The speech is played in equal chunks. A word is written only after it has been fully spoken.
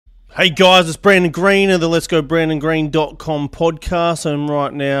Hey guys, it's Brandon Green of the Let'sGoBrandonGreen.com podcast, and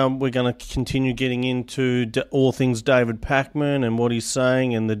right now we're going to continue getting into all things David Pakman and what he's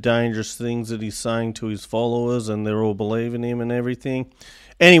saying and the dangerous things that he's saying to his followers, and they're all believing him and everything.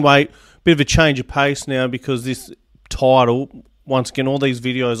 Anyway, bit of a change of pace now because this title, once again, all these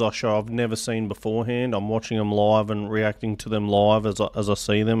videos I show I've never seen beforehand. I'm watching them live and reacting to them live as I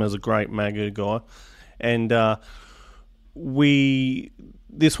see them as a great MAGA guy. And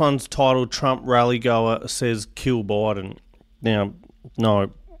this one's titled Trump Rally Goer Says Kill Biden. Now, no,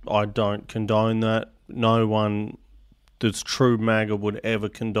 I don't condone that. No one that's true MAGA would ever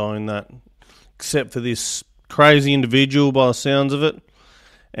condone that, except for this crazy individual by the sounds of it.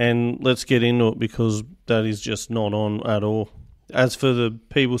 And let's get into it because that is just not on at all. As for the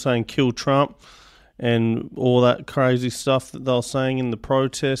people saying kill Trump and all that crazy stuff that they were saying in the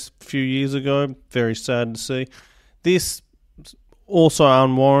protests a few years ago, very sad to see. This also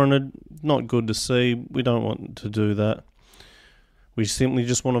unwarranted, not good to see. We don't want to do that. We simply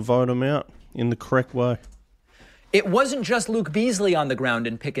just want to vote them out in the correct way. It wasn't just Luke Beasley on the ground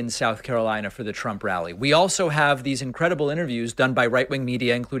in Pickens, South Carolina for the Trump rally. We also have these incredible interviews done by right-wing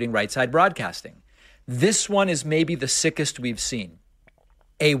media, including Right Side Broadcasting. This one is maybe the sickest we've seen.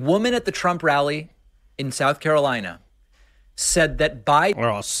 A woman at the Trump rally in South Carolina said that Biden...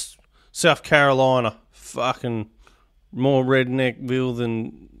 Oh, South Carolina, fucking... more redneckville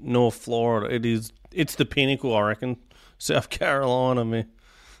than North Florida. It's the pinnacle, I reckon. South Carolina, man.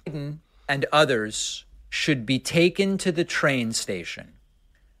 Biden and others should be taken to the train station.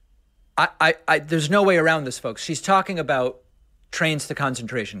 There's no way around this, folks. She's talking about trains to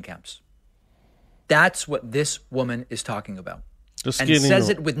concentration camps. That's what this woman is talking about. And says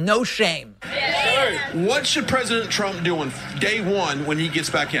it with no shame. What should President Trump do on day one when he gets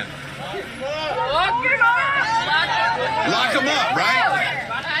back in? Lock him up,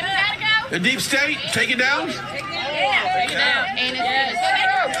 right? The deep state, take it down? Yeah, take it down. And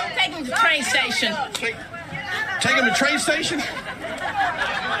take him to the train station. Take him to the train station?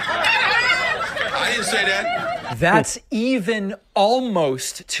 I didn't say that. That's even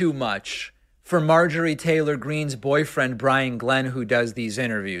almost too much for Marjorie Taylor Greene's boyfriend, Brian Glenn, who does these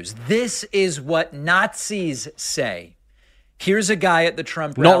interviews. This is what Nazis say. Here's a guy at the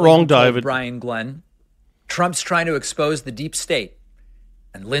Trump rally. Not wrong, David. Brian Glenn. Trump's trying to expose the deep state.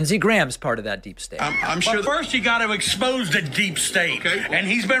 And Lindsey Graham's part of that deep state. I'm sure. But first, you got to expose the deep state. Okay. And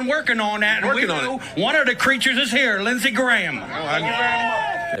he's been working on that. One of the creatures is here, Lindsey Graham.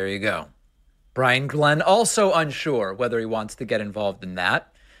 There you go. Brian Glenn also unsure whether he wants to get involved in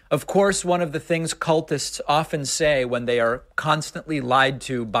that. Of course, one of the things cultists often say when they are constantly lied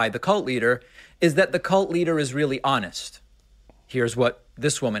to by the cult leader is that the cult leader is really honest. Here's what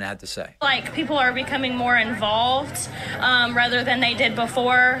this woman had to say. Like, people are becoming more involved rather than they did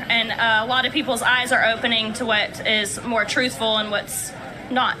before, and a lot of people's eyes are opening to what is more truthful and what's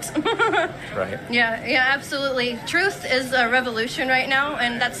not. Right. Yeah, absolutely. Truth is a revolution right now,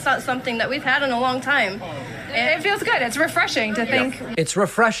 and that's not something that we've had in a long time. It feels good. It's refreshing to think. It's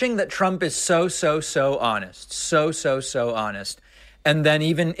refreshing that Trump is so honest. So honest. And then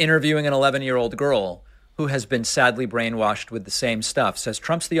even interviewing an 11-year-old girl who has been sadly brainwashed with the same stuff, says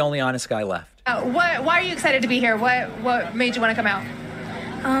Trump's the only honest guy left. Why are you excited to be here? What made you want to come out?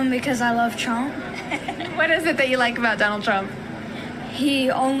 Because I love Trump. What is it that you like about Donald Trump?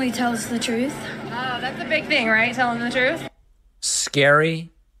 He only tells the truth. Oh, that's a big thing, right? Telling the truth? Scary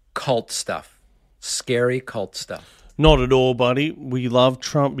cult stuff. Not at all, buddy. We love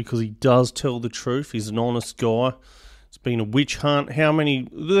Trump because he does tell the truth. He's an honest guy. It's been a witch hunt.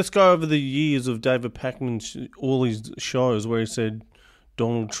 Let's go over the years of David Pakman's, all his shows where he said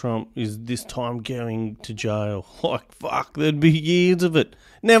Donald Trump is this time going to jail. Like, fuck, there'd be years of it.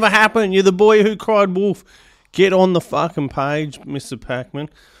 Never happened. You're the boy who cried wolf. Get on the fucking page, Mr. Pakman,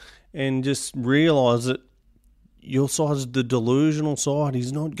 and just realise that your side's the delusional side.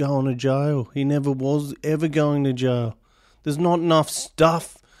 He's not going to jail. He never was ever going to jail. There's not enough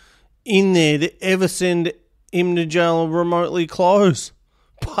stuff in there to ever send him to jail or remotely close.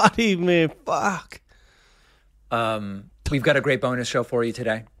 Buddy, man, fuck. We've got a great bonus show for you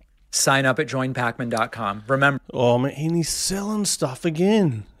today. Sign up at joinpakman.com. Remember. Oh, man, and he's selling stuff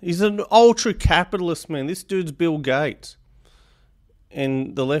again. He's an ultra-capitalist, man. This dude's Bill Gates.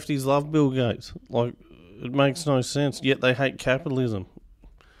 And the lefties love Bill Gates. Like, it makes no sense, yet they hate capitalism.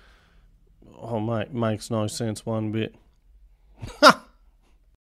 Oh, mate, makes no sense one bit.